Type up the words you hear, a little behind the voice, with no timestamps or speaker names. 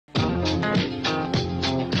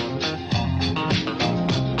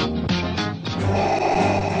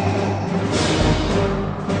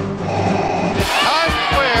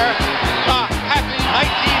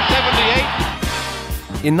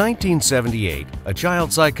In 1978, a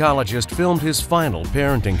child psychologist filmed his final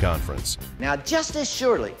parenting conference. Now, just as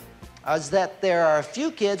surely as that there are a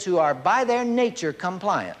few kids who are by their nature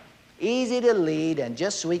compliant, easy to lead, and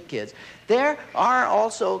just sweet kids, there are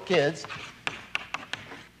also kids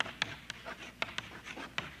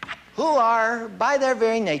who are, by their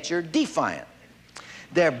very nature, defiant.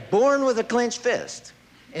 They're born with a clenched fist.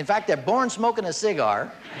 In fact, they're born smoking a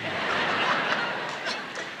cigar.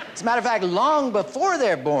 As a matter of fact, long before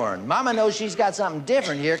they're born, Mama knows she's got something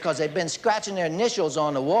different here because they've been scratching their initials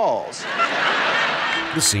on the walls.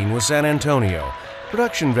 The scene was San Antonio.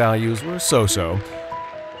 Production values were so-so.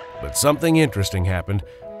 But something interesting happened.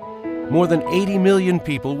 More than 80 million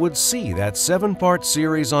people would see that 7-part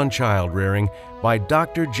series on child rearing by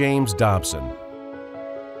Dr. James Dobson.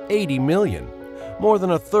 80 million, more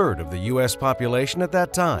than a third of the U.S. population at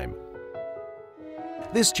that time.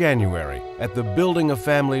 This January, at the Building a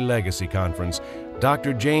Family Legacy Conference,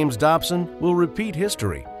 Dr. James Dobson will repeat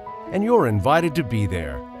history, and you're invited to be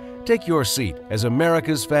there. Take your seat as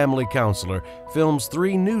America's Family Counselor films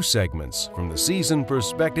 3 new segments from the seasoned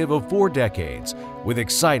perspective of 4 decades, with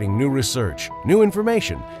exciting new research, new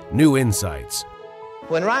information, new insights.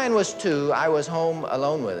 When Ryan was 2, I was home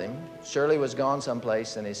alone with him. Shirley was gone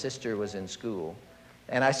someplace and his sister was in school.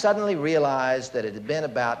 And I suddenly realized that it had been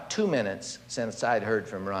about 2 minutes since I'd heard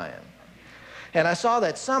from Ryan. And I saw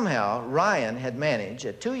that somehow Ryan had managed,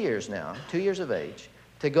 at 2 years now, 2 years of age,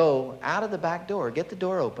 to go out of the back door, get the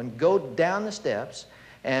door open, go down the steps,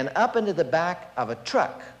 and up into the back of a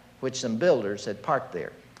truck, which some builders had parked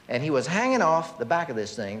there. And he was hanging off the back of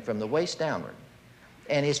this thing from the waist downward.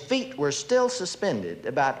 And his feet were still suspended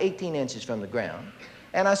about 18 inches from the ground.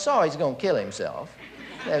 And I saw he's going to kill himself.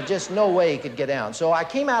 There's just no way he could get down. So I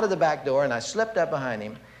came out of the back door and I slipped up behind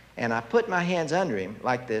him and I put my hands under him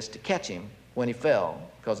like this to catch him when he fell,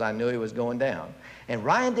 because I knew he was going down. And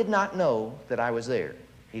Ryan did not know that I was there.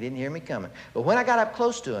 He didn't hear me coming. But when I got up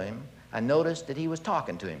close to him, I noticed that he was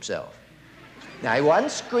talking to himself. Now, he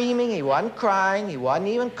wasn't screaming, he wasn't crying, he wasn't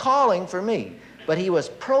even calling for me, but he was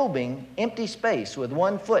probing empty space with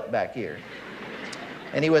one foot back here.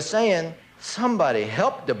 And he was saying, "Somebody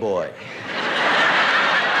help the boy."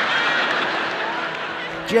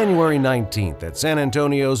 January 19th at San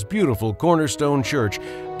Antonio's beautiful Cornerstone Church,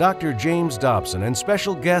 Dr. James Dobson and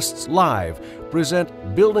special guests live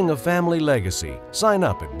present Building a Family Legacy. Sign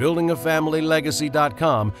up at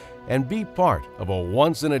buildingafamilylegacy.com and be part of a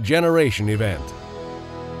once-in-a-generation event.